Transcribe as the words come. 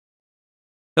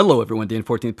Hello everyone, Dan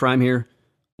 14th Prime here.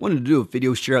 Wanted to do a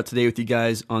video share out today with you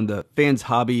guys on the Fans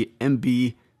Hobby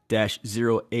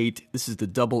MB-08. This is the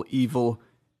Double Evil,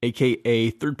 aka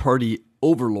third-party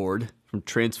Overlord from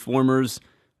Transformers,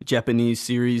 the Japanese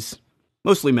series,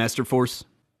 mostly Master Force.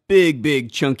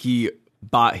 Big chunky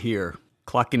bot here,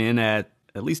 clocking in at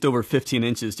least over 15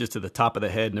 inches just to the top of the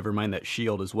head, never mind that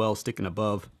shield as well, sticking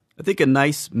above. I think a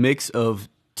nice mix of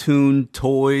toon,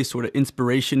 toy, sort of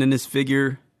inspiration in this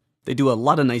figure. They do a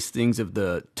lot of nice things of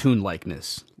the toon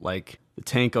likeness, like the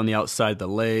tank on the outside of the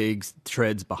legs,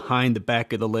 treads behind the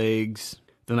back of the legs,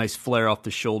 the nice flare off the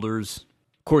shoulders.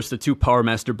 Of course, the two Power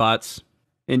Master bots,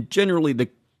 and generally the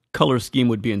color scheme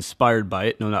would be inspired by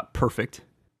it, no, not perfect.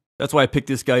 That's why I picked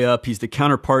this guy up. He's the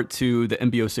counterpart to the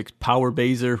MB-06 Power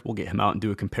Baser. We'll get him out and do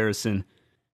a comparison.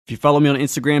 If you follow me on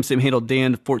Instagram, same handle,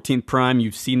 Dan 14 Prime,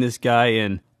 you've seen this guy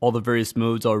in all the various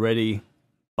modes already.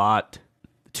 Bot,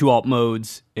 two alt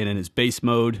modes, and in his base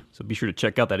mode. So be sure to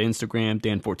check out that Instagram,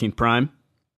 Dan14 Prime.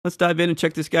 Let's dive in and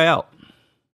check this guy out.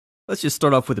 Let's just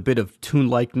start off with a bit of toon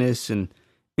likeness and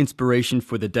inspiration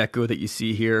for the deco that you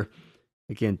see here.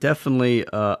 Again, definitely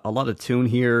a lot of toon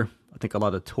here. I think a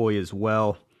lot of toy as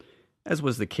well, as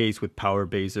was the case with Power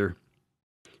Baser.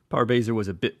 Power Baser was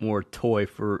a bit more toy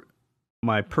for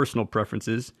my personal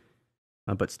preferences,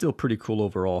 but still pretty cool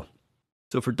overall.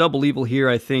 So for Double Evil here,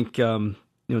 I think in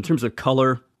terms of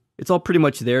color, it's all pretty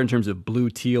much there in terms of blue,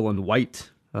 teal, and white.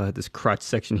 This crotch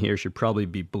section here should probably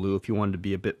be blue if you wanted to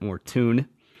be a bit more toon,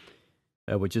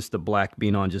 with just the black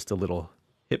being on just a little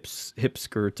hip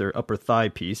skirt or upper thigh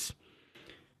piece.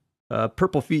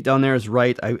 Purple feet down there is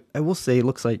right. I will say it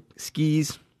looks like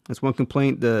skis. That's one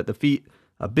complaint. The feet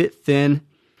a bit thin,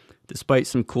 despite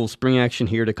some cool spring action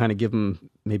here to kind of give them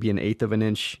maybe an 1/8 of an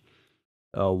inch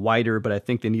wider, but I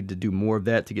think they need to do more of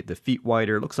that to get the feet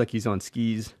wider. It looks like he's on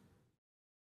skis.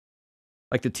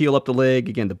 Like the teal up the leg,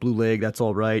 again, the blue leg, that's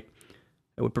all right.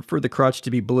 I would prefer the crotch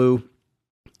to be blue.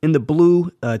 In the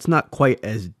blue, it's not quite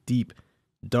as deep,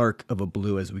 dark of a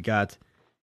blue as we got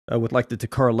with like the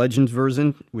Takara Legends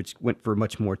version, which went for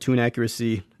much more toon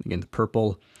accuracy. Again, the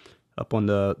purple up on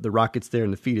the rockets there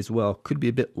and the feet as well could be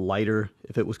a bit lighter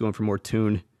if it was going for more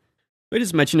toon. I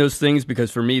just mention those things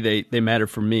because for me, they matter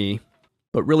for me.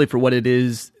 But really for what it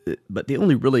is, but the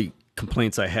only really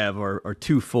complaints I have are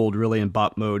twofold really in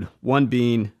bot mode. One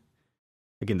being,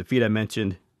 again, the feet I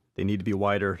mentioned, they need to be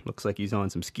wider. Looks like he's on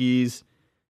some skis.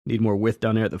 Need more width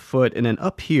down there at the foot. And then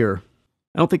up here,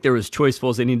 I don't think there was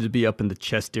choicefuls. They needed to be up in the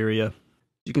chest area. As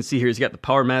you can see here, he's got the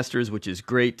Power Masters, which is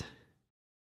great.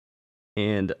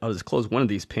 And I'll just close one of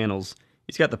these panels.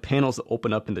 He's got the panels that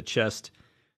open up in the chest.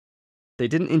 They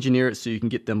didn't engineer it so you can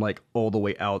get them like all the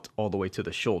way out, all the way to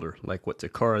the shoulder, like what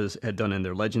Takara's had done in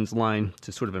their Legends line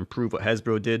to sort of improve what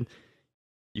Hasbro did.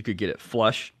 You could get it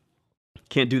flush.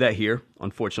 Can't do that here,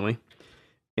 unfortunately.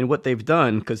 And what they've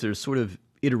done, because there's sort of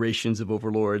iterations of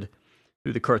Overlord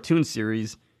through the cartoon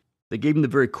series, they gave him the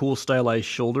very cool stylized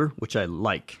shoulder, which I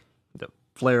like. The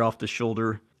flare off the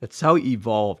shoulder. That's how he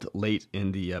evolved late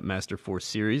in the Master Force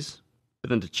series. But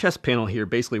then the chest panel here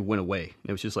basically went away.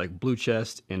 It was just like blue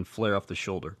chest and flare off the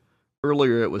shoulder.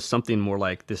 Earlier, it was something more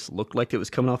like this looked like it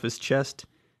was coming off his chest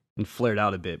and flared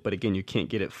out a bit. But again, you can't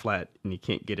get it flat and you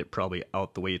can't get it probably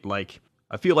out the way you'd like.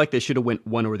 I feel like they should have went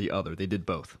one or the other. They did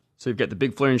both. So you've got the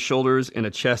big flaring shoulders and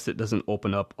a chest that doesn't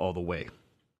open up all the way.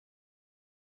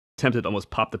 Tempted to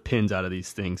almost pop the pins out of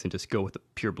these things and just go with the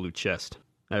pure blue chest.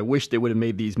 I wish they would have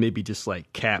made these maybe just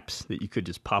like caps that you could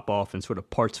just pop off in sort of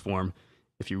parts form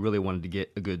if you really wanted to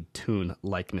get a good toon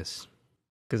likeness.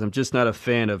 Because I'm just not a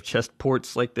fan of chest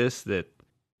ports like this that,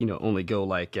 only go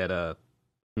like at a,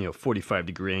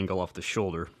 45-degree angle off the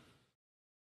shoulder.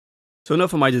 So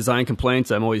enough of my design complaints.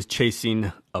 I'm always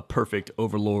chasing a perfect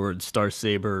Overlord, Star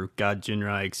Saber, God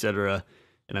Jinrai, etc.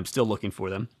 And I'm still looking for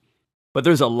them. But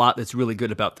there's a lot that's really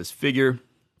good about this figure.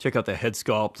 Check out the head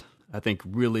sculpt. I think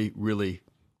really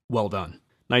well done.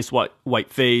 Nice white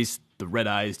face. The red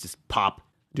eyes just pop.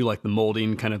 Do like the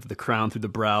molding, kind of the crown through the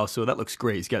brow. So that looks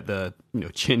great. He's got the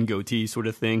chin goatee sort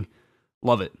of thing.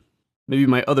 Love it. Maybe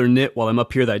my other nit while I'm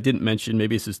up here that I didn't mention,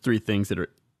 maybe this is 3 things that are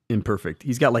imperfect.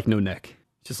 He's got like no neck.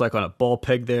 Just like on a ball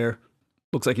peg there.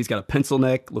 Looks like he's got a pencil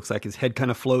neck. Looks like his head kind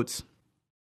of floats.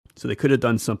 So they could have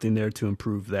done something there to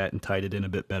improve that and tied it in a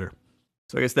bit better.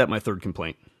 So I guess that's my third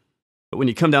complaint. But when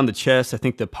you come down the chest, I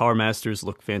think the Power Masters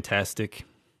look fantastic.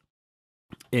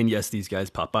 And yes, these guys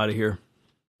pop out of here.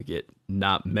 We get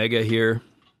not Mega here.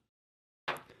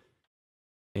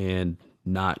 And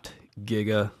not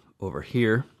Giga over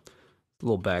here. The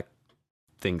little back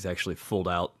things actually fold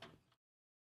out.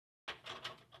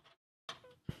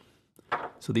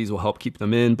 So these will help keep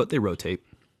them in, but they rotate.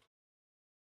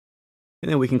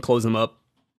 And then we can close them up.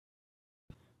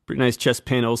 Pretty nice chest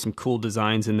panel, some cool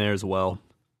designs in there as well.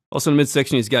 Also in the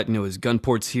midsection, he's got, his gun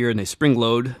ports here, and they spring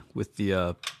load with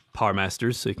the Power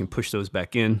Masters, so you can push those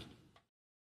back in.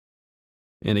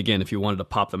 And again, if you wanted to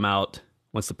pop them out,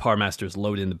 once the Power Masters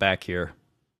load in the back here,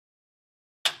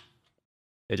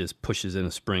 it just pushes in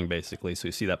a spring basically. So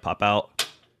you see that pop out,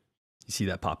 you see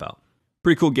that pop out.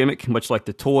 Pretty cool gimmick, much like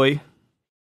the toy.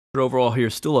 But overall here,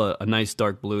 still a nice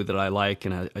dark blue that I like,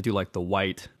 and I do like the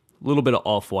white. A little bit of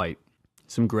off-white,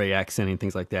 some gray accenting,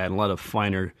 things like that, and a lot of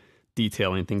finer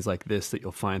detailing, things like this that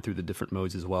you'll find through the different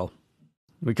modes as well.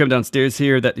 We come downstairs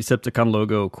here, that Decepticon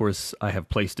logo, of course, I have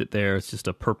placed it there. It's just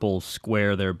a purple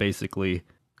square there, basically.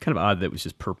 Kind of odd that it was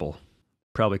just purple.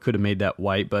 Probably could have made that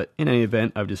white, but in any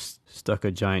event, I've just stuck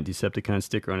a giant Decepticon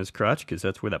sticker on his crotch, because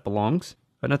that's where that belongs.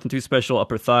 Nothing too special.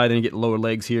 Upper thigh, then you get lower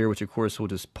legs here, which of course will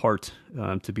just part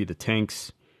to be the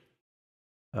tanks.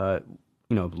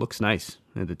 Looks nice.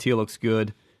 And the teal looks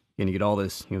good. And you get all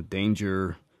this,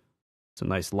 danger, some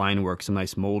nice line work, some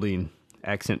nice molding,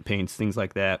 accent paints, things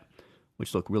like that,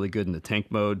 which look really good in the tank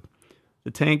mode.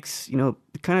 The tanks,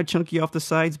 kind of chunky off the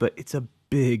sides, but it's a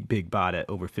big bot at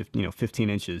over 15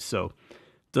 inches, so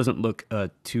it doesn't look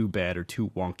too bad or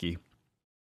too wonky.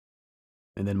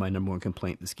 And then my number one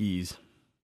complaint, the skis.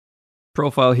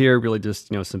 Profile here, really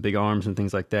just, some big arms and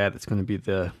things like that. It's going to be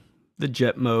the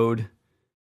jet mode.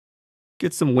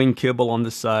 Get some wing kibble on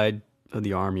the side of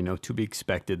the arm, to be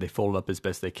expected. They fold it up as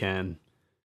best they can.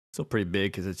 Still pretty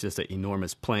big because it's just an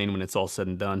enormous plane when it's all said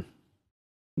and done.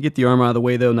 Get the arm out of the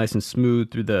way though, nice and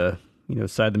smooth through the,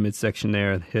 side of the midsection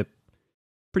there, the hip.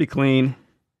 Pretty clean.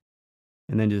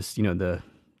 And then just, the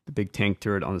big tank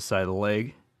turret on the side of the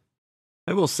leg.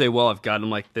 I will say, while I've got him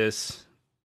like this,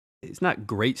 it's not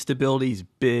great stability. He's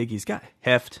big. He's got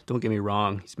heft. Don't get me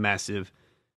wrong. He's massive.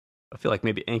 I feel like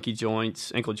maybe ankle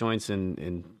joints,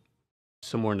 and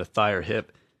somewhere in the thigh or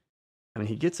hip. I mean,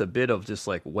 he gets a bit of just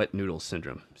like wet noodle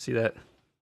syndrome. See that?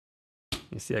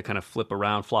 You see that kind of flop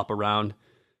around.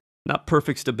 Not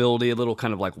perfect stability, a little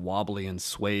kind of like wobbly and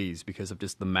sways because of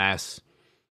just the mass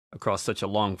across such a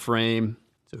long frame.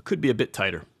 So it could be a bit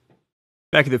tighter.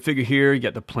 Back of the figure here, you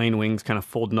got the plain wings kind of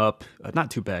folding up. Not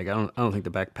too bad. I don't think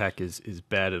the backpack is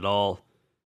bad at all.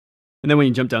 And then when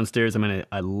you jump downstairs,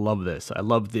 I love this. I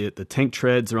love the tank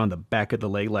treads are on the back of the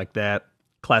leg like that.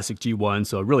 Classic G1,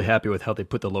 so really happy with how they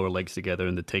put the lower legs together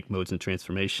in the tank modes and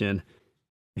transformation.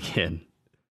 Again,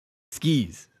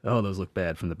 skis. Oh, those look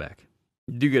bad from the back.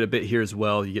 You do get a bit here as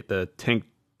well. You get the tank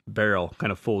barrel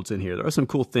kind of folds in here. There are some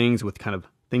cool things with kind of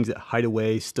things that hide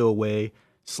away, stow away,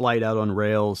 slide out on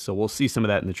rails, so we'll see some of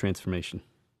that in the transformation.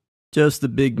 Just the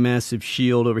big massive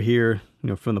shield over here,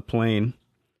 from the plane.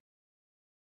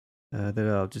 That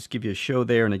I'll just give you a show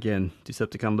there, and again,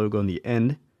 Decepticon logo on the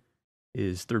end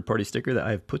is third-party sticker that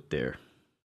I've put there.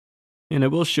 And I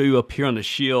will show you up here on the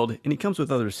shield, and it comes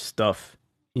with other stuff,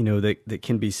 that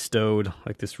can be stowed,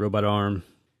 like this robot arm,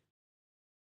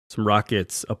 some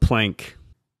rockets, a plank.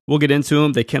 We'll get into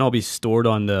them. They can all be stored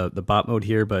on the bot mode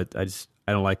here, but I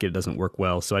don't like it. It doesn't work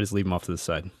well, so I just leave them off to the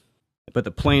side. But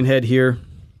the plane head here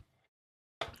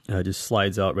just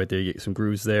slides out right there. You get some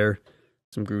grooves there,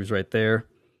 some grooves right there.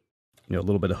 A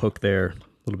little bit of hook there, a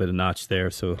little bit of notch there.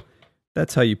 So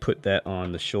that's how you put that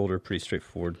on the shoulder. Pretty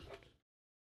straightforward.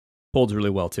 Holds really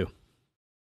well too.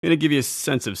 I'm going to give you a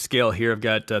sense of scale here. I've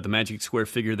got the Magic Square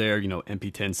figure there,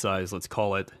 MP10 size, let's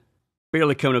call it.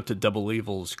 Barely coming up to Double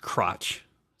Evil's crotch.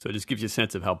 So it just gives you a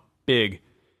sense of how big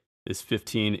this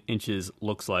 15 inches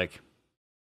looks like.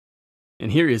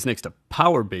 And here he is next to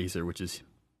Power Baser, which is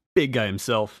big guy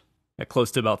himself, at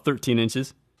close to about 13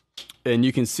 inches. And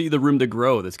you can see the room to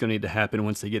grow that's going to need to happen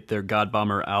once they get their God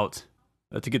Bomber out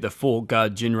to get the full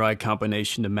God Jinrai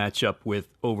combination to match up with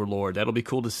Overlord. That'll be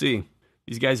cool to see.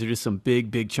 These guys are just some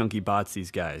big chunky bots,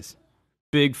 these guys.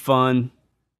 Big fun.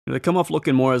 They come off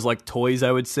looking more as like toys,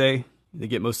 I would say. They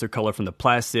get most of their color from the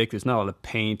plastic. There's not a lot of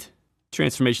paint.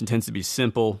 Transformation tends to be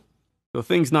simple. So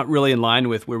things not really in line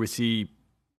with where we see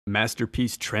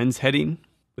masterpiece trends heading.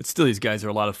 But still, these guys are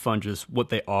a lot of fun, just what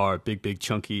they are. Big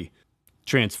chunky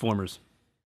Transformers.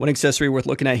 One accessory worth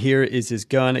looking at here is his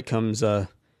gun. It comes all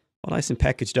nice and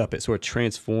packaged up. It sort of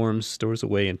transforms, stores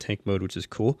away in tank mode, which is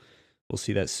cool. We'll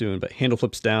see that soon. But handle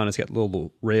flips down. It's got a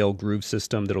little rail groove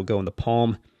system that'll go in the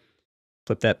palm.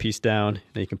 Flip that piece down.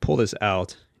 Then you can pull this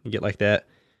out. You get like that.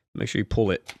 Make sure you pull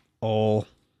it all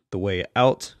the way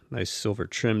out. Nice silver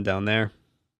trim down there.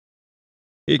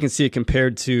 Here you can see it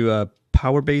compared to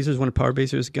Power Baser's, one of Power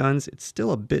Baser's guns. It's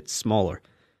still a bit smaller.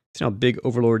 See how big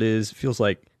Overlord is? It feels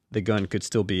like the gun could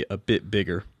still be a bit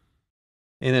bigger.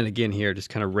 And then again here, just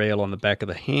kind of rail on the back of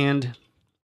the hand,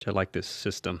 which I like this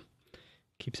system.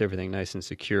 Keeps everything nice and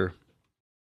secure.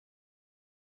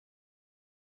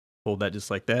 Hold that just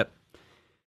like that.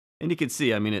 And you can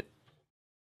see, I mean, it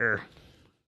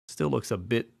still looks a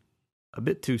bit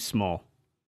too small.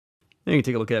 Then you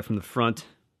can take a look at it from the front.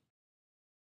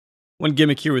 One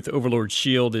gimmick here with Overlord's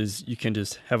shield is you can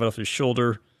just have it off his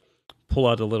shoulder, pull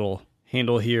out a little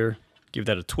handle here, give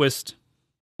that a twist,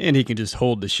 and he can just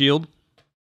hold the shield.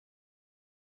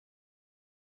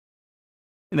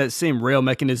 And that same rail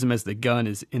mechanism as the gun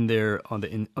is in there on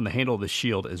the handle of the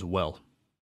shield as well.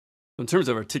 In terms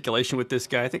of articulation with this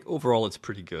guy, I think overall it's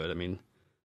pretty good. I mean,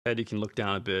 head you can look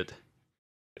down a bit,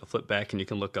 it'll flip back and you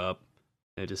can look up,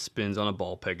 and it just spins on a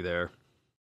ball peg there.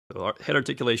 So head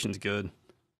articulation's good.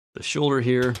 The shoulder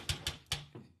here,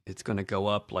 it's going to go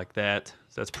up like that,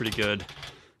 so that's pretty good.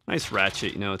 Nice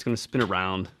ratchet, you know, it's going to spin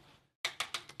around,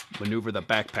 maneuver the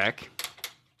backpack.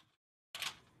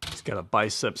 It's got a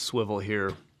bicep swivel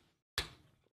here.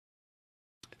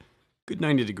 Good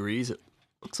 90 degrees. It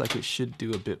looks like it should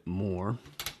do a bit more.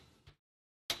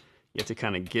 You have to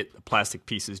kind of get the plastic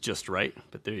pieces just right,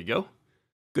 but there you go.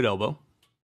 Good elbow.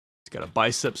 It's got a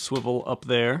bicep swivel up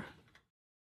there.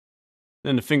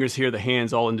 Then the fingers here, the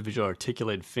hands, all individual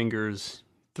articulated fingers,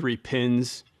 3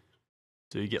 pins.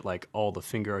 So you get like all the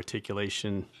finger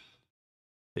articulation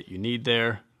that you need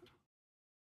there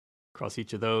across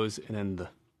each of those. And then the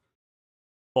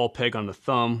ball peg on the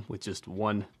thumb with just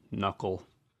 1 knuckle,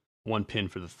 1 pin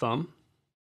for the thumb.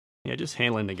 Yeah, just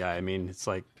handling the guy. I mean, it's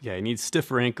like, yeah, he needs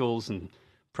stiffer ankles and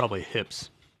probably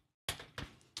hips.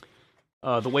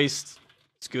 The waist,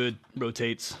 it's good,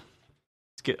 rotates.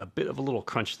 Let's get a bit of a little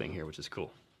crunch thing here, which is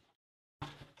cool.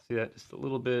 See that? Just a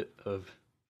little bit of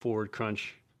forward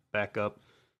crunch, back up.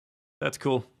 That's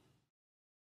cool.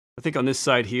 I think on this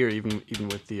side here, even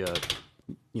with the,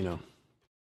 you know,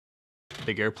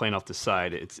 big airplane off the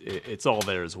side, it's all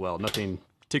there as well. Nothing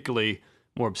particularly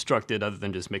more obstructed other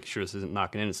than just making sure this isn't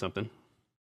knocking into something.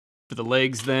 For the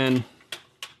legs then,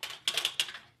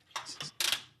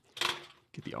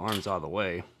 get the arms out of the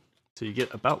way. So you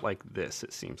get about like this,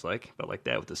 it seems like. About like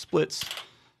that with the splits.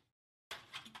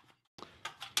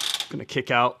 Gonna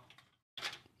kick out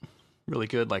really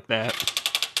good like that.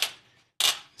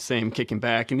 Same kicking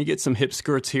back. And you get some hip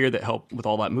skirts here that help with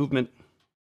all that movement.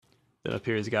 Then up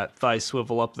here he's got thigh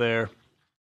swivel up there.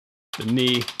 The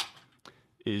knee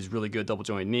is really good, double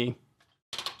joint knee.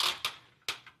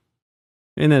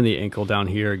 And then the ankle down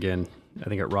here, again, I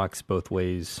think it rocks both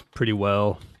ways pretty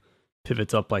well.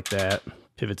 Pivots up like that,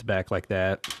 pivots back like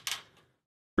that.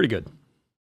 Pretty good.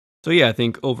 So yeah, I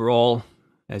think overall,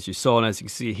 as you saw and as you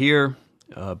can see here,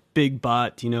 big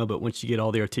bot, you know, but once you get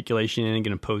all the articulation in and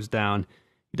get him posed down,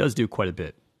 he does do quite a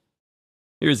bit.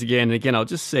 Here's again, and again, I'll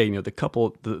just say, you know,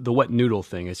 the wet noodle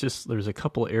thing, it's just, there's a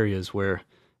couple areas where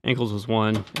ankles was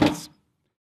one. It's,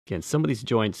 again, some of these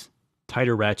joints,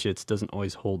 tighter ratchets doesn't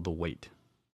always hold the weight.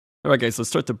 All right, guys, let's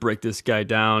start to break this guy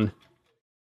down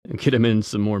and get him in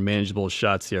some more manageable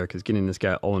shots here, because getting this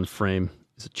guy all in frame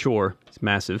is a chore. It's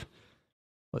massive.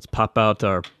 Let's pop out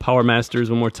our Power Masters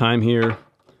one more time here.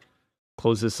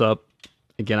 Close this up.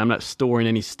 Again, I'm not storing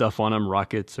any stuff on them,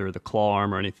 rockets or the claw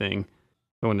arm or anything.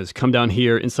 I want to just come down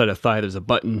here, inside a thigh, there's a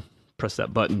button. Press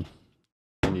that button,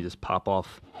 and you just pop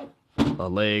off a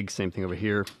leg. Same thing over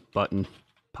here, button,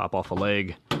 pop off a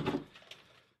leg.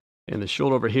 And the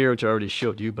shoulder over here, which I already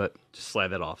showed you, but just slide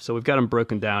that off. So we've got them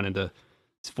broken down into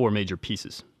 4 major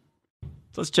pieces.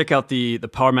 So let's check out the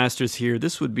Power Masters here.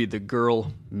 This would be the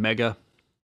girl Mega.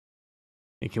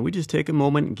 And can we just take a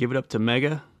moment and give it up to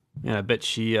Mega? And I bet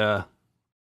she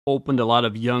opened a lot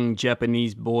of young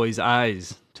Japanese boys'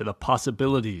 eyes to the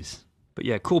possibilities. But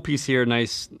yeah, cool piece here.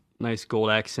 Nice gold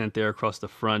accent there across the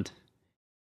front.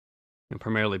 And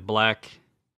primarily black.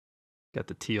 Got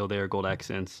the teal there, gold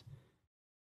accents.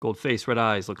 Gold face, red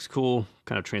eyes, looks cool.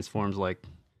 Kind of transforms like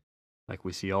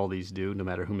we see all these do, no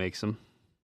matter who makes them.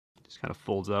 Just kind of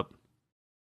folds up.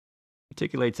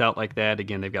 Articulates out like that.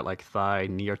 Again, they've got like thigh,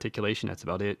 knee articulation. That's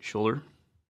about it. Shoulder.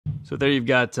 So there you've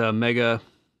got Mega.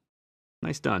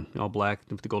 Nice done. All black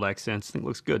with the gold accents. I think it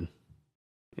looks good.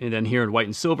 And then here in white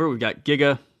and silver, we've got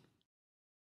Giga.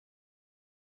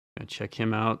 Gonna check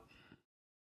him out.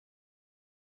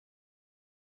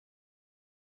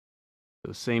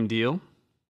 So same deal.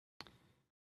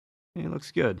 And it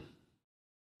looks good.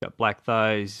 Got black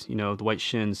thighs, you know, the white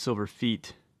shins, silver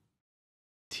feet,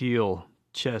 teal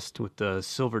chest with the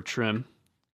silver trim,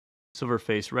 silver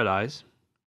face, red eyes.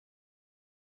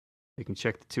 You can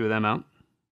check the 2 of them out.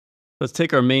 Let's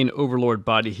take our main Overlord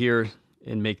body here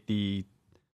and make the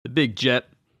big jet.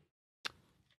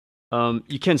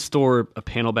 You can store a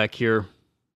panel back here.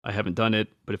 I haven't done it,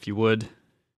 but if you would,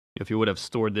 If you would have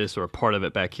stored this or a part of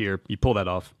it back here, you pull that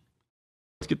off.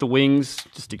 Let's get the wings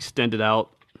just extended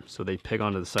out so they peg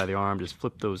onto the side of the arm. Just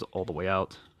flip those all the way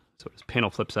out. So this panel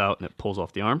flips out and it pulls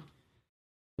off the arm.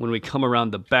 When we come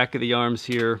around the back of the arms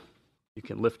here, you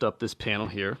can lift up this panel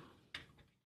here.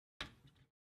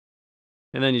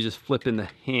 And then you just flip in the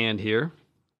hand here.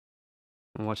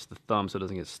 And watch the thumb so it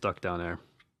doesn't get stuck down there.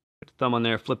 Put the thumb on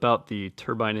there, flip out the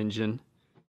turbine engine.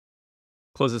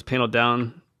 Close this panel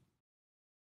down.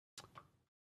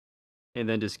 And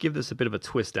then just give this a bit of a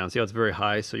twist down. See how it's very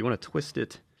high? So you want to twist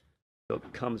it so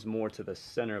it comes more to the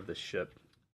center of the ship.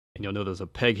 And you'll know there's a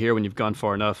peg here when you've gone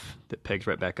far enough that pegs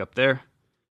right back up there.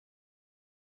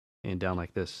 And down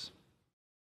like this.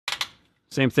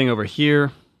 Same thing over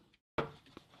here.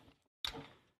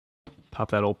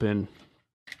 Pop that open.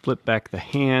 Flip back the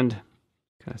hand.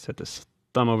 Kind of set this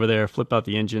thumb over there. Flip out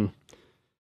the engine.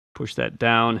 Push that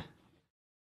down.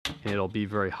 And it'll be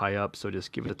very high up, so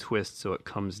just give it a twist so it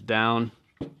comes down.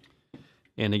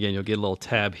 And again, you'll get a little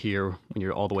tab here when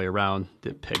you're all the way around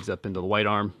that pegs up into the white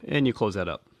arm, and you close that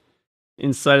up.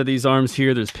 Inside of these arms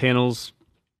here, there's panels.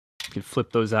 You can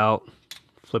flip those out,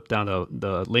 flip down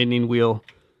the landing wheel,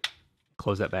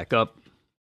 close that back up.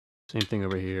 Same thing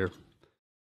over here.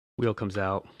 Wheel comes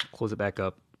out, close it back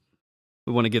up.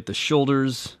 We want to get the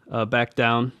shoulders back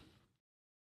down.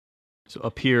 So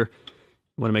up here,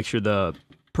 you want to make sure the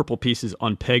purple piece is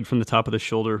unpegged from the top of the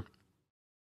shoulder.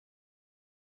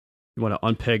 You want to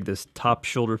unpeg this top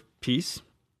shoulder piece.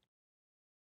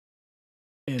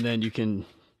 And then you can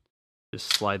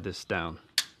just slide this down.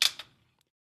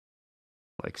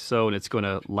 Like so, and it's going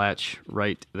to latch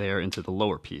right there into the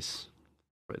lower piece.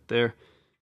 Right there.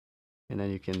 And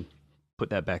then you can put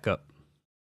that back up.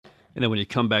 And then when you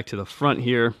come back to the front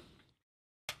here,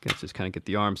 let's just kind of get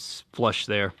the arms flush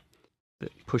there.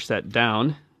 Push that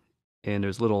down. And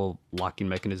there's little locking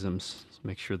mechanisms. So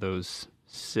make sure those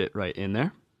sit right in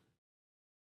there.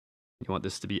 You want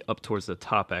this to be up towards the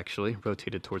top, actually.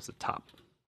 Rotated towards the top.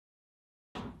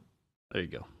 There you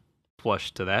go.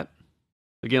 Flush to that.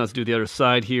 Again, let's do the other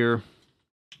side here.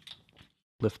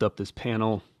 Lift up this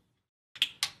panel.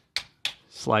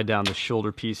 Slide down the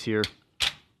shoulder piece here.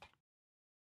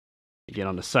 Again,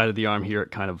 on the side of the arm here,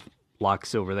 it kind of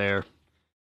locks over there.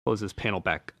 Close this panel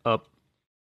back up.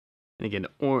 And again,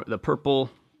 the purple,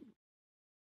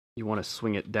 you want to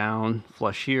swing it down,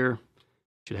 flush here.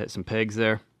 Should hit some pegs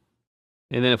there.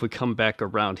 And then if we come back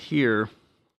around here,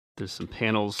 there's some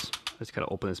panels. Let's kind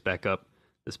of open this back up.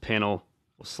 This panel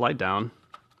will slide down.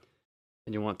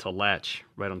 And you want to latch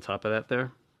right on top of that there.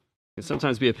 It can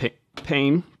sometimes be a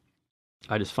pain.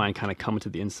 I just find kind of coming to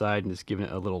the inside and just giving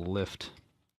it a little lift.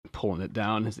 Pulling it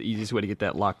down is the easiest way to get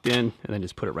that locked in. And then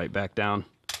just put it right back down.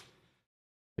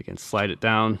 Again, slide it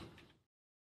down.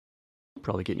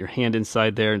 Probably getting your hand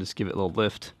inside there and just give it a little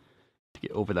lift to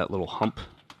get over that little hump.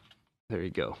 There you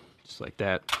go. Just like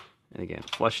that. And again,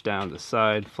 flush down to the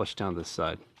side, flush down to the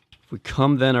side. If we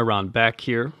come then around back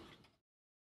here,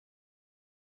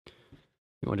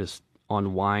 you want to just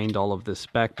unwind all of this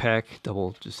backpack,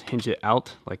 just hinge it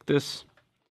out like this.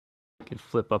 You can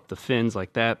flip up the fins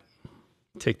like that.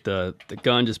 Take the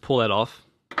gun, just pull that off.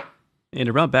 And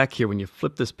around back here, when you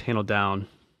flip this panel down,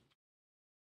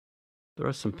 there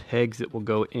are some pegs that will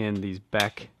go in these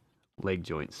back leg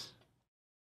joints.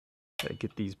 Gotta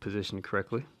get these positioned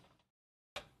correctly.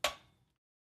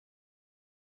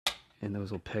 And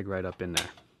those will peg right up in there.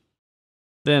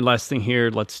 Then last thing here,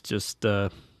 let's just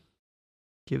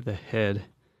give the head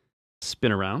a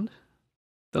spin around.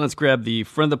 Then let's grab the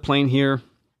front of the plane here.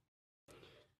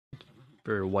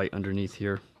 Very white underneath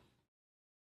here.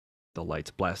 The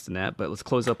light's blasting that, but let's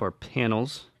close up our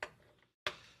panels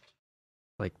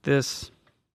like this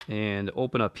and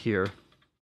open up here.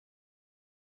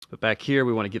 But back here,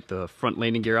 we want to get the front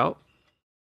landing gear out.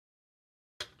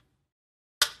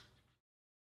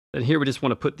 Then here, we just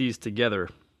want to put these together.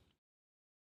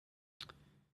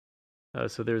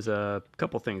 So there's a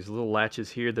couple things, little latches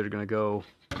here that are going to go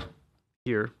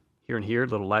here, here, and here,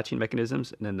 little latching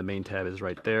mechanisms, and then the main tab is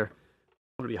right there.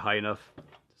 Want to be high enough to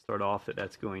start off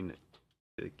that's going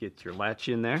to get your latch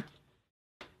in there.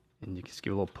 And you just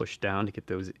give a little push down to get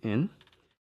those in.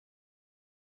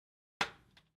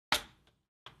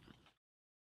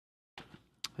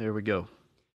 There we go.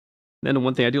 Then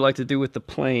one thing I do like to do with the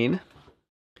plane,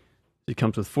 it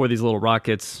comes with 4 of these little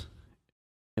rockets,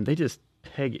 and they just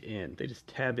peg in. They just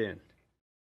tab in.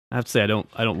 I have to say I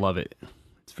don't love it.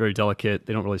 It's very delicate.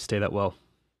 They don't really stay that well.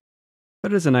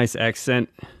 But it is a nice accent.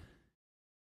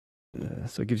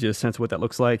 So it gives you a sense of what that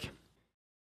looks like.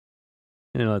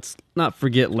 And let's not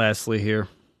forget lastly here.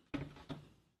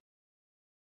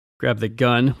 Grab the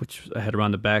gun, which I had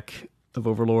around the back of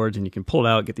Overlords, and you can pull it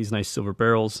out, get these nice silver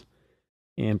barrels,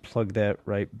 and plug that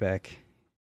right back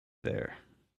there.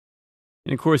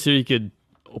 And of course here you could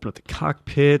open up the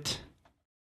cockpit.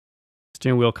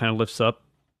 Steering wheel kind of lifts up.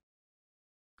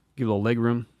 Give it a little leg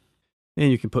room.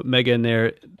 And you can put Mega in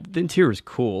there. The interior is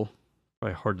cool.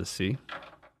 Probably hard to see.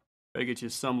 Try to get you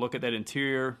some look at that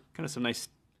interior. Kind of some nice,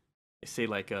 they say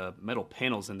like metal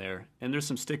panels in there. And there's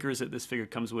some stickers that this figure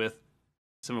comes with.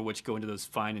 Some of which go into those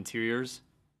fine interiors,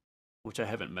 which I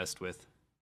haven't messed with.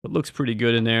 But looks pretty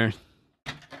good in there.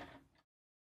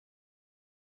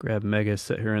 Grab Mega,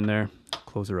 set her in there,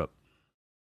 close her up.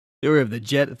 The area of the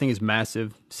jet, the thing is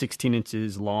massive, 16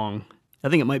 inches long. I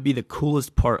think it might be the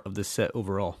coolest part of the set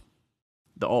overall.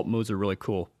 The alt modes are really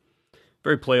cool.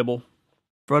 Very playable.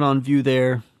 Front on view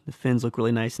there. The fins look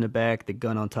really nice in the back. The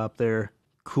gun on top there.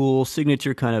 Cool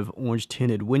signature kind of orange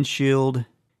tinted windshield. You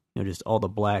know, just all the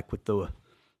black with the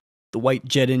white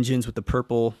jet engines with the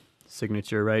purple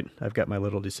signature, right? I've got my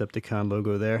little Decepticon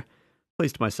logo there.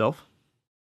 Placed myself.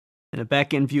 And a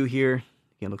back end view here.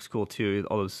 Again, looks cool too.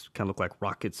 All those kind of look like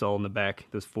rockets all in the back.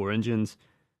 Those 4 engines.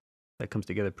 That comes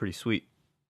together pretty sweet.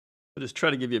 I'll just try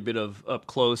to give you a bit of up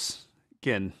close.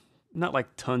 Again, not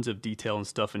like tons of detail and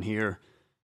stuff in here.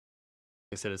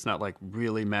 Like I said, it's not like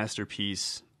really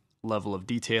masterpiece level of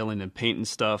detailing and paint and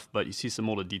stuff, but you see some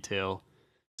molded detail.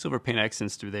 Silver paint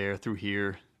accents through there, through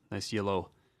here. Nice yellow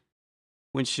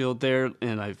windshield there.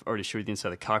 And I've already showed you the inside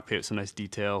of the cockpit with some nice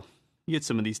detail. You get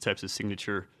some of these types of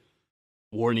signature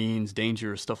warnings,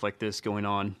 danger, stuff like this going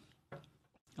on.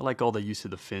 I like all the use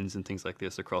of the fins and things like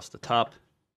this across the top.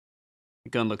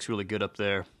 The gun looks really good up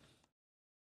there. I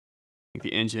think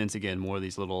the engines, again, more of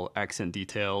these little accent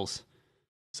details.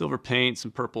 Silver paint,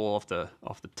 some purple off the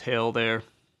tail there.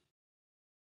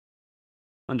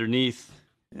 Underneath,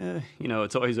 you know,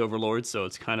 it's always Overlord, so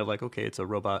it's kind of like, okay, it's a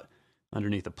robot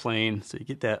underneath a plane. So you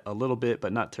get that a little bit,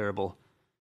 but not terrible.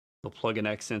 Little plug-in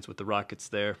accents with the rockets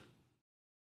there.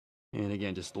 And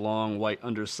again, just long white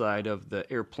underside of the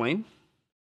airplane.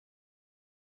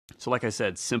 So like I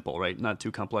said, simple, right? Not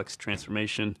too complex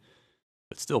transformation,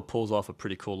 but still pulls off a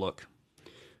pretty cool look.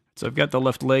 So I've got the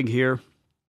left leg here.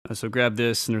 So grab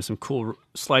this, and there's some cool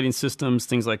sliding systems,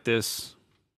 things like this.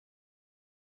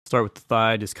 Start with the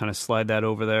thigh, just kind of slide that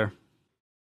over there.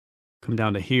 Come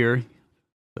down to here,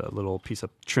 the little piece of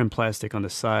trim plastic on the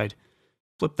side.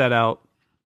 Flip that out.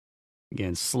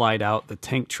 Again, slide out the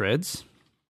tank treads.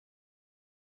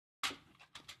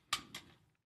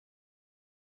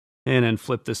 And then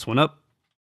flip this one up.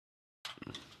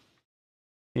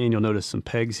 And you'll notice some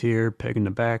pegs here, peg in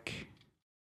the back,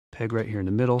 peg right here in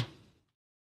the middle.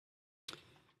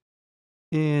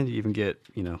 And you even get,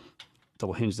 you know,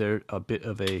 double hinge there, a bit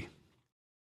of a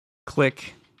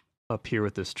click up here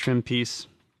with this trim piece.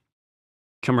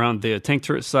 Come around the tank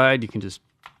turret side, you can just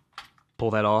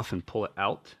pull that off and pull it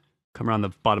out. Come around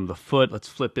the bottom of the foot, let's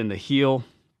flip in the heel.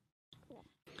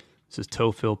 This is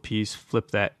toe fill piece, flip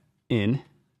that in.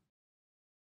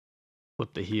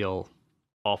 Flip the heel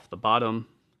off the bottom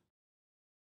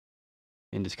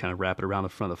and just kind of wrap it around the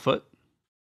front of the foot.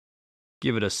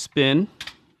 Give it a spin.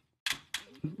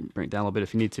 Bring it down a little bit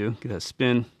if you need to. Give that a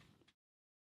spin.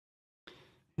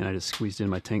 And I just squeezed in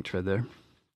my tank tread there.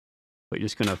 But you're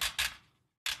just going to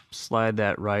slide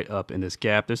that right up in this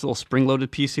gap. There's a little spring-loaded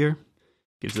piece here.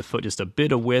 Gives the foot just a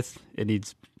bit of width. It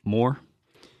needs more.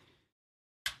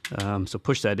 So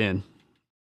push that in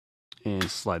and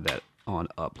slide that on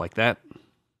up like that.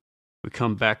 We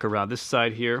come back around this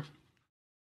side here,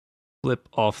 flip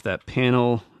off that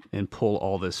panel and pull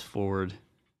all this forward.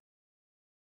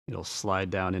 It'll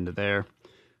slide down into there,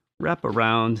 wrap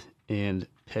around and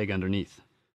peg underneath.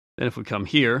 Then if we come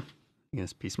here,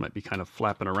 this piece might be kind of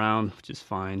flapping around, which is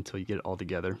fine until you get it all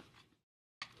together.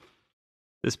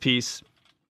 This piece,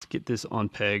 let's get this on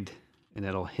pegged and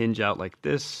it'll hinge out like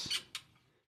this.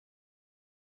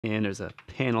 And there's a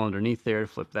panel underneath there,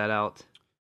 flip that out.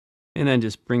 And then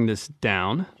just bring this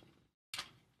down.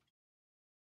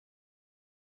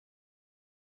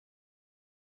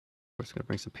 We're just going to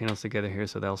bring some panels together here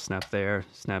so they'll snap there,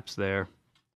 snaps there.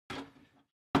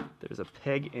 There's a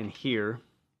peg in here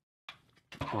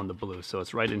on the blue. So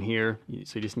it's right in here.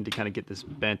 So you just need to kind of get this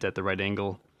bent at the right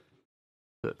angle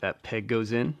so that that peg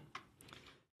goes in.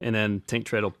 And then tank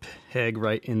tread will peg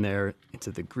right in there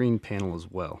into the green panel as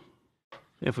well.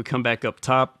 And if we come back up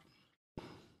top,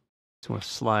 just want to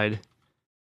slide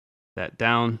that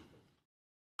down,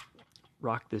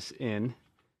 rock this in,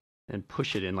 and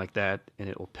push it in like that, and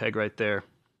it will peg right there.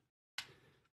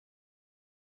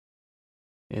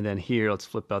 And then here, let's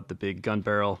flip out the big gun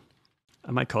barrel. I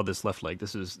might call this left leg.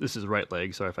 This is right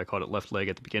leg. Sorry if I called it left leg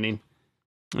at the beginning.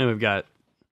 And we've got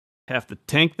half the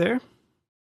tank there.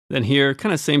 Then here,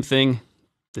 kind of same thing.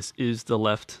 This is the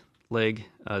left leg.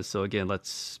 So again,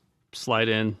 let's slide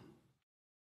in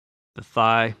the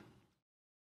thigh,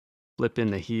 flip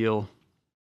in the heel,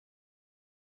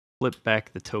 flip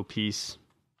back the toe piece,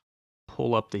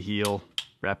 pull up the heel,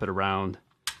 wrap it around,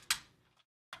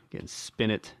 again, spin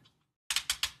it,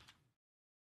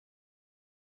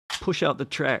 push out the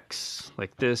tracks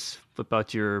like this, flip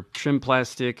out your trim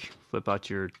plastic, flip out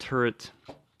your turret,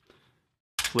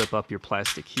 flip up your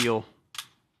plastic heel.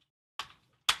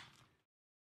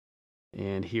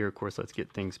 And here, of course, let's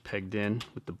get things pegged in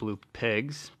with the blue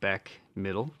pegs, back,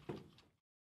 middle.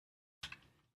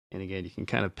 And again, you can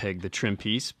kind of peg the trim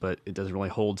piece, but it doesn't really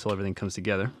hold till everything comes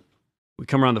together. We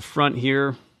come around the front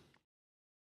here,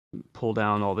 pull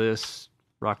down all this,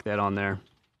 rock that on there.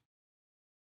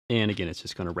 And again, it's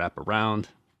just going to wrap around.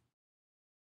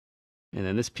 And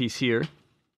then this piece here,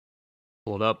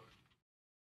 pull it up,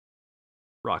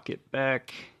 rock it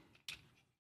back,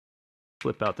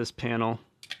 flip out this panel.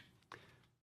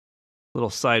 Little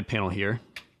side panel here.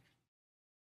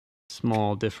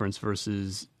 Small difference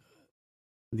versus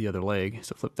the other leg.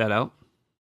 So flip that out.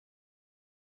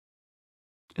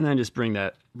 And then just bring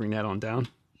that on down.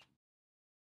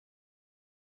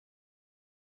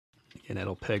 And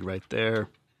that'll peg right there.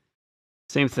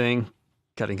 Same thing.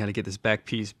 Got to kind of get this back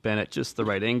piece bent at just the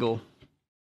right angle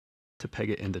to peg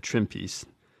it in the trim piece.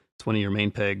 It's one of your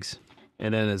main pegs.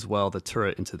 And then as well the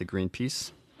turret into the green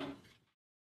piece.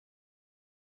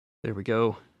 There we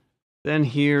go. Then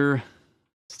here,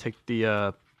 let's take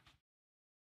the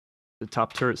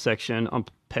top turret section,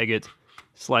 unpeg it,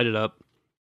 slide it up,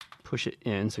 push it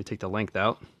in, so you take the length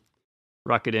out,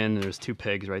 rock it in, and there's 2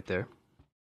 pegs right there.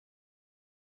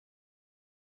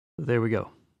 There we go.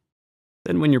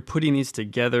 Then when you're putting these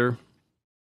together,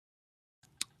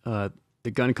 the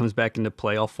gun comes back into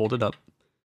play. I'll fold it up,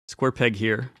 square peg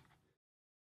here,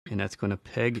 and that's going to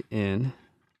peg in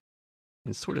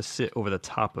and sort of sit over the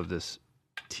top of this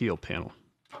teal panel,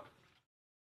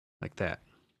 like that.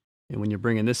 And when you're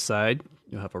bringing this side,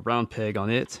 you'll have a round peg on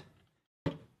it,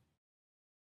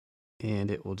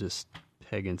 and it will just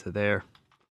peg into there.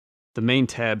 The main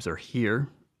tabs are here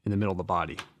in the middle of the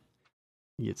body.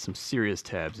 You get some serious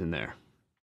tabs in there.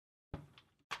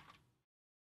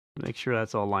 Make sure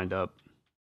that's all lined up.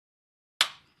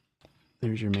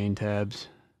 There's your main tabs.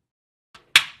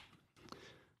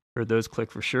 Heard those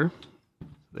click for sure.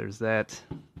 There's that.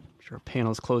 Make sure our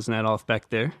panel's closing that off back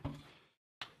there.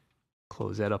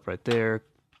 Close that up right there.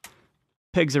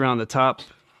 Pegs around the top.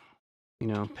 You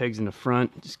know, pegs in the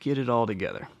front. Just get it all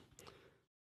together.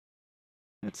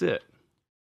 That's it.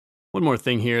 One more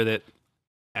thing here that,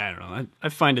 I don't know, I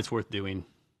find it's worth doing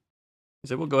is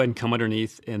that we'll go ahead and come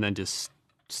underneath and then just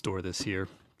store this here.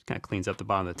 Kind of cleans up the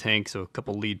bottom of the tank. So a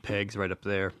couple lead pegs right up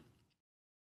there.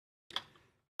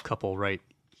 A couple right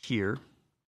here.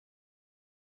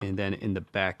 And then in the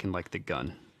back and like the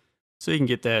gun. So you can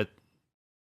get that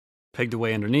pegged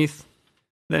away underneath.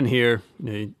 Then here,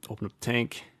 you open up the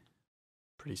tank.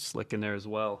 Pretty slick in there as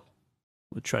well.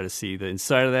 We'll try to see the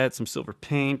inside of that, some silver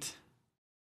paint.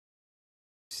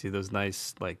 See those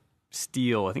nice like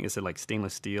steel, I think it said like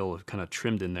stainless steel kind of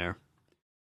trimmed in there.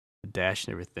 The dash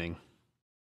and everything.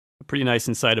 Pretty nice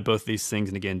inside of both these things.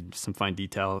 And again, some fine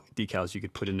decals you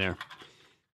could put in there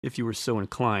if you were so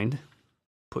inclined.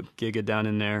 Put Giga down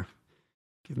in there,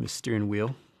 give him a steering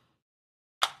wheel,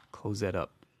 close that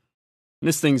up. And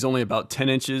this thing's only about 10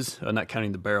 inches, not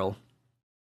counting the barrel.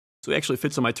 So it actually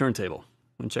fits on my turntable.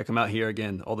 And check them out here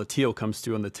again. All the teal comes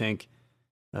through on the tank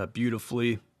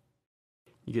beautifully.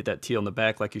 You get that teal in the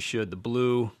back like you should. The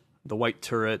blue, the white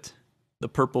turret, the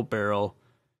purple barrel.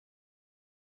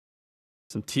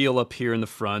 Some teal up here in the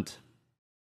front.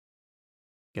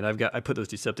 And I put those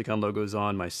Decepticon logos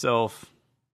on myself.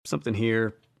 Something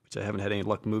here, which I haven't had any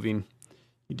luck moving.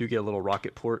 You do get a little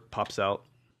rocket port, pops out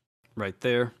right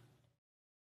there.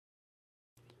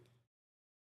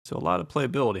 So a lot of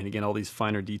playability. And again, all these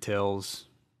finer details,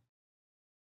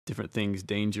 different things,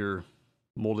 danger,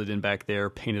 molded in back there,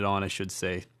 painted on, I should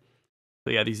say. So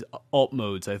yeah, these alt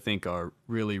modes I think are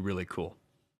really, really cool.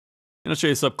 And I'll show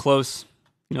you this up close.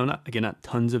 You know, not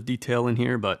tons of detail in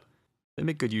here, but they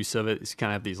make good use of it. It's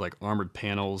kind of have these like armored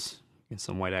panels. And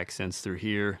some white accents through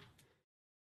here.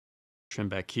 Trim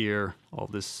back here. All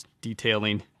this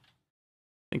detailing. I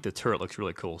think the turret looks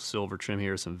really cool. Silver trim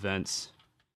here, some vents.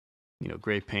 You know,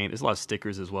 gray paint. There's a lot of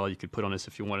stickers as well you could put on this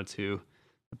if you wanted to.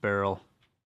 The barrel.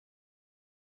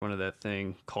 Front of that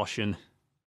thing. Caution.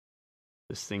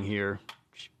 This thing here.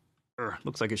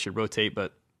 Looks like it should rotate,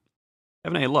 but I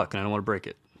haven't had any luck and I don't want to break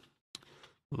it.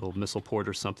 A little missile port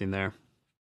or something there.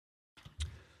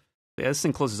 Yeah, this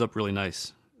thing closes up really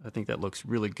nice. I think that looks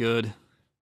really good.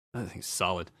 I think it's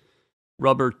solid.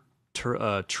 Rubber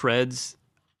treads.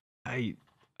 I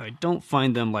don't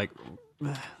find them like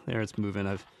there. It's moving.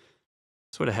 I've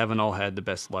sort of haven't all had the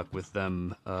best luck with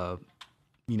them.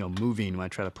 Moving when I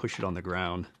try to push it on the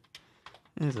ground.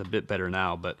 It's a bit better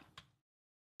now, but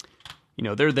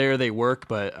they're there. They work,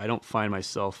 but I don't find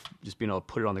myself just being able to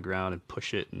put it on the ground and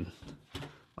push it and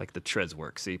like the treads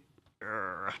work. See,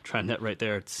 trying that right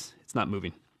there. It's not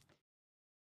moving.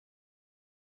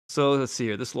 So let's see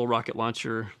here. This little rocket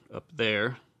launcher up there.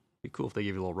 It'd be cool if they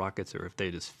gave you little rockets or if they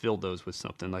just filled those with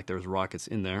something like there was rockets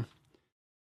in there.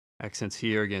 Accents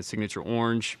here, again, signature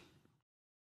orange.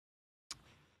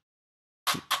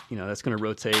 That's going to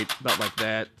rotate about like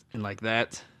that and like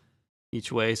that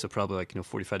each way. So probably like,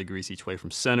 45 degrees each way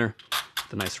from center.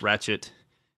 The nice ratchet.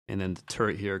 And then the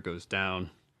turret here goes down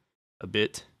a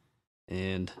bit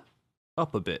and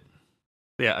up a bit.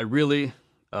 But yeah, I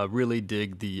really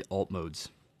dig the alt modes.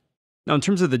 Now, in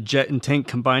terms of the jet and tank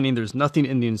combining, there's nothing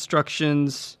in the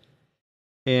instructions,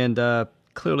 and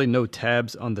clearly no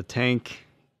tabs on the tank,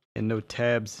 and no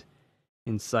tabs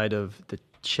inside of the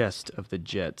chest of the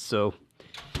jet. So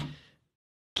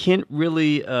can't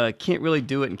really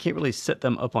do it, and can't really set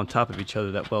them up on top of each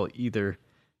other that well either,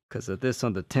 because of this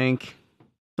on the tank.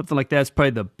 Something like that's probably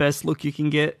the best look you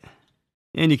can get,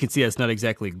 and you can see that's not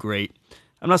exactly great.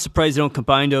 I'm not surprised they don't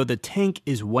combine though. The tank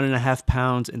is 1.5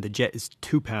 pounds and the jet is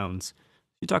 2 pounds.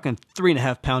 You're talking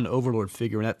 3.5 pound Overlord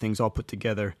figure when that thing's all put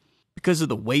together. Because of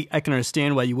the weight, I can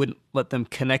understand why you wouldn't let them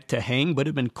connect to hang, but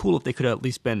it'd been cool if they could have at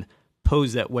least been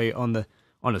posed that way on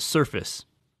a surface,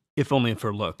 if only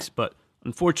for looks. But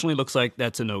unfortunately, looks like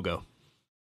that's a no-go.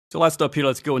 So last up here,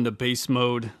 let's go into base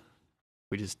mode.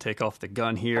 We just take off the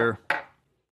gun here,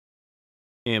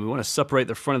 and we want to separate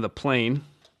the front of the plane.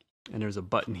 And there's a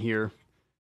button here.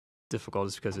 Difficult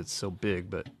just because it's so big,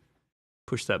 but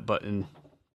push that button.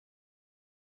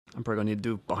 I'm probably gonna need to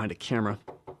do it behind a camera.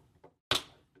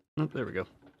 Oh, there we go.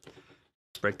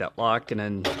 Break that lock, and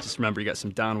then just remember you got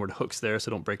some downward hooks there,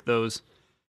 so don't break those.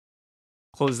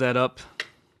 Close that up,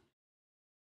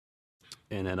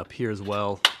 and then up here as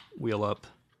well, wheel up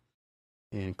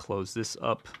and close this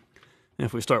up. And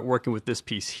if we start working with this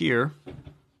piece here,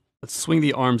 let's swing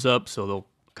the arms up so they'll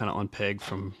kind of unpeg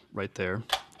from right there.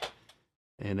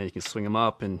 And then you can swing them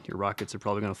up, and your rockets are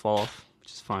probably going to fall off,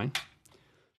 which is fine.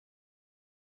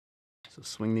 So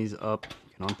swing these up,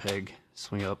 you can unpeg,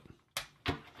 swing up.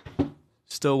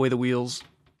 Stow away the wheels.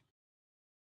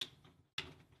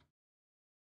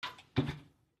 Let's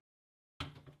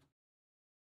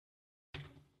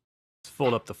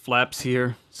fold up the flaps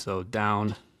here, so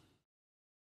down.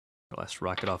 Last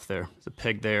rocket off there. There's a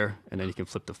peg there, and then you can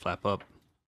flip the flap up.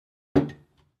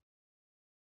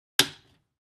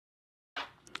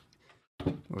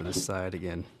 Or this side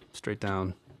again, straight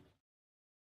down,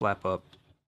 flap up.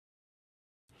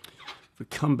 If we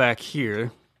come back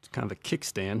here, it's kind of a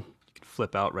kickstand. You can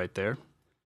flip out right there.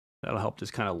 That'll help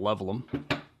just kind of level them.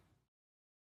 And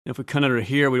if we come under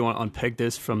here, we want to unpeg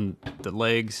this from the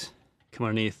legs, come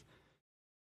underneath.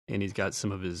 And he's got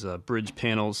some of his bridge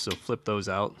panels, so flip those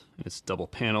out. It's double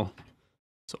panel.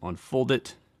 So unfold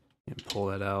it and pull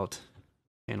that out.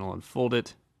 Panel, unfold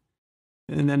it.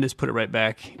 And then just put it right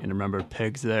back, and remember,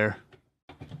 pegs there.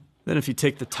 Then if you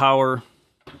take the tower,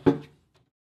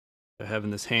 I have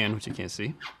in this hand, which you can't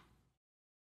see,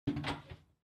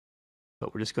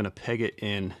 but we're just going to peg it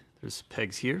in. There's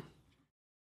pegs here.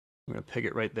 We're going to peg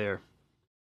it right there.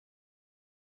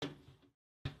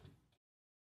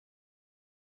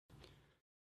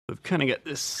 We've kind of got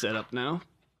this set up now.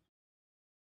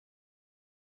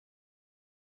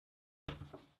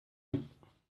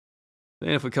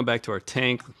 Then if we come back to our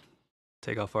tank,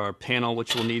 take off our panel,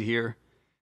 which we'll need here.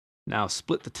 Now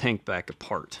split the tank back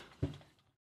apart.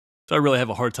 So I really have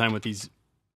a hard time with these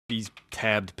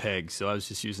tabbed pegs. So I was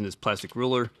just using this plastic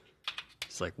ruler,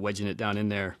 just like wedging it down in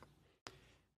there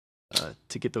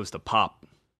to get those to pop.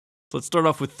 So let's start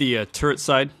off with the turret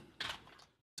side.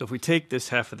 So if we take this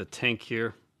half of the tank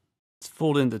here, let's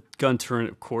fold in the gun turret,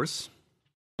 of course.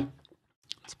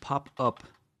 Let's pop up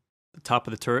the top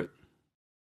of the turret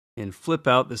and flip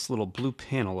out this little blue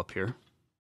panel up here.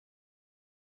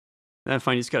 And I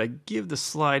find you just gotta give the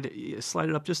slide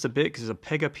it up just a bit, because there's a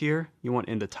peg up here you want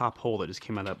in the top hole that just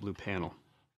came out of that blue panel.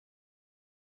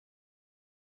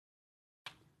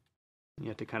 You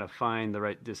have to kind of find the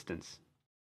right distance.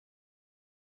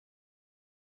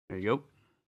 There you go.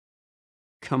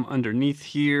 Come underneath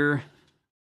here.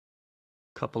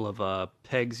 A couple of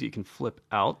pegs you can flip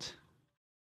out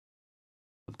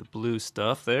of the blue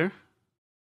stuff there.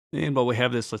 And while we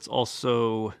have this, let's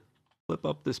also flip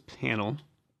up this panel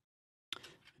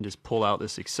And just pull out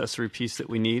this accessory piece that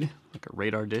we need, like a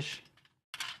radar dish.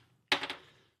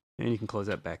 And you can close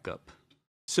that back up.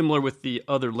 Similar with the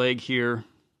other leg here.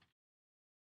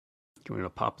 We're going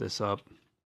to pop this up.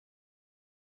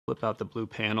 Flip out the blue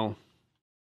panel.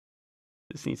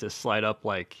 This needs to slide up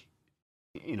like,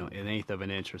 you know, 1/8 of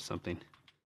an inch or something.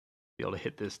 Be able to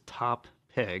hit this top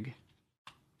peg.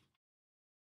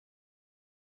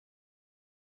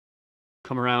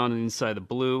 Come around inside the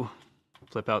blue.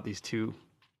 Flip out these 2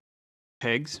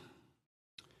 pegs.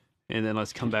 And then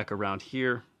let's come back around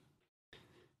here.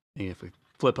 And if we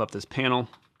flip up this panel,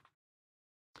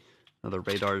 another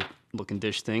radar looking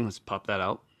dish thing, let's pop that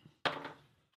out.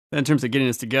 Then in terms of getting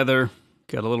this together,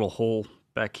 got a little hole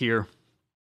back here.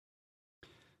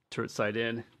 Turret side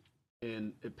in,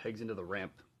 and it pegs into the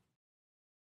ramp.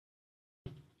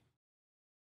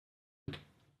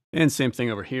 And same thing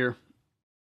over here.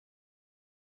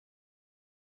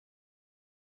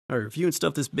 All right, reviewing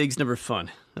stuff this big's never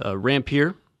fun. Ramp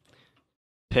here,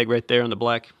 peg right there on the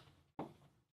black.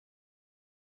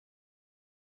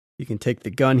 You can take the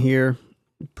gun here,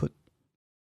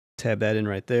 tab that in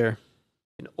right there,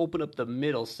 and open up the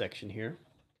middle section here.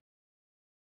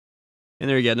 And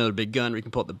there you got another big gun where you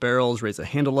can pull up the barrels, raise the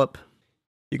handle up.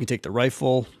 You can take the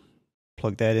rifle,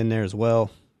 plug that in there as well,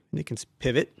 and you can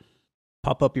pivot,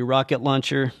 pop up your rocket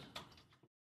launcher.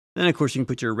 Then of course you can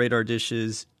put your radar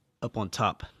dishes up on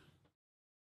top.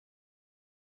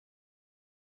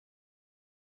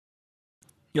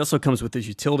 It also comes with this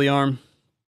utility arm.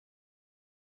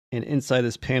 And inside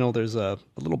this panel, there's a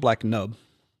little black nub.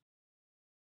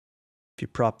 If you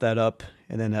prop that up,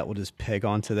 and then that will just peg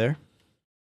onto there.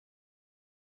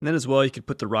 And then as well, you could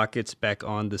put the rockets back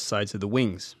on the sides of the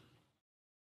wings.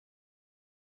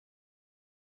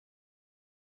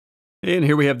 And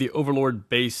here we have the Overlord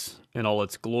base in all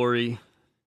its glory.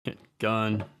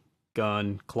 Gun,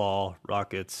 claw,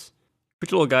 rockets.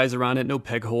 Put your little guys around it, no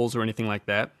peg holes or anything like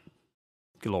that.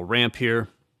 Get a little ramp here.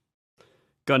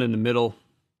 Gun in the middle.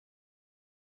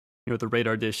 You know, the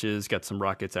radar dishes, got some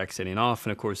rockets accenting off,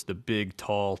 and of course the big,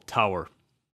 tall tower.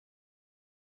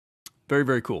 Very,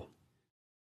 very cool.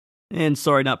 And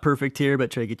sorry, not perfect here,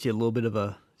 but try to get you a little bit of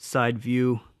a side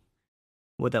view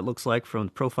what that looks like from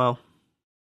the profile.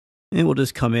 And we'll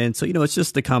just come in. So, you know, it's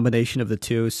just the combination of the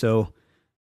two. So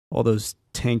all those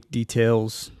tank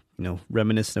details, you know,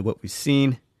 reminiscent of what we've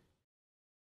seen.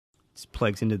 This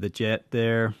plugs into the jet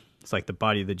there. It's like the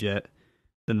body of the jet.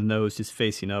 Then the nose just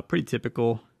facing up. Pretty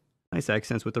typical. Nice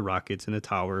accents with the rockets and the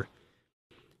tower.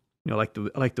 You know,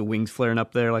 I like the wings flaring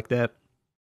up there like that.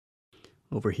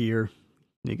 Over here,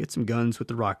 you get some guns with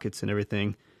the rockets and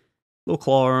everything. Little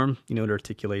claw arm, you know, it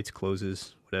articulates,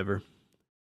 closes, whatever.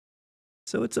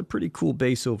 So it's a pretty cool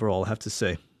base overall, I have to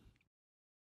say. So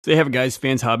there you have it, guys.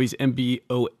 Fans Hobbies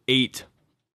MB08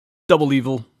 Double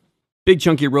Evil. Big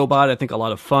chunky robot, I think a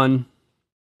lot of fun.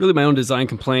 Really my own design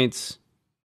complaints.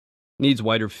 Needs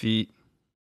wider feet.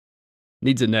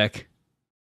 Needs a neck.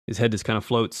 His head just kind of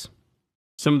floats.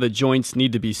 Some of the joints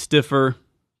need to be stiffer.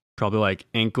 Probably like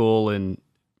ankle and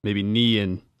maybe knee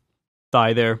and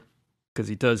thigh there. Because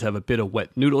he does have a bit of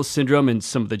wet noodle syndrome and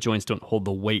some of the joints don't hold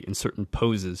the weight in certain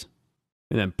poses.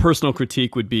 And then personal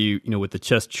critique would be, you know, with the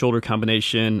chest-shoulder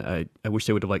combination, I wish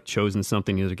they would have like chosen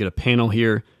something, either get a panel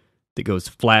here that goes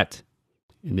flat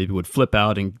and maybe would flip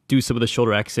out and do some of the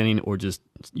shoulder accenting, or just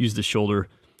use the shoulder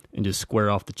and just square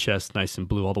off the chest nice and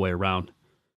blue all the way around.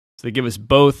 So they give us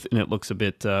both, and it looks a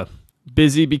bit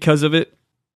busy because of it.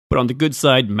 But on the good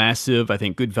side, massive. I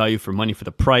think good value for money for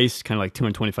the price, kind of like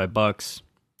 $225.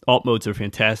 Alt modes are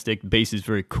fantastic. Base is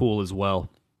very cool as well.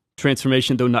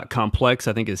 Transformation, though not complex,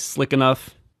 I think is slick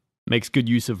enough. Makes good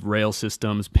use of rail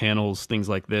systems, panels, things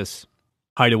like this.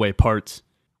 Hideaway parts.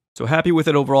 So happy with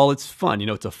it overall. It's fun. You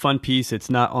know, it's a fun piece. It's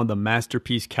not on the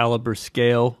masterpiece caliber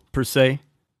scale, per se.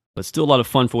 But still a lot of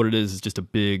fun for what it is. It's just a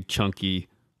big, chunky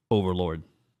Overlord.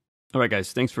 All right,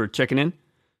 guys. Thanks for checking in.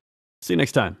 See you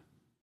next time.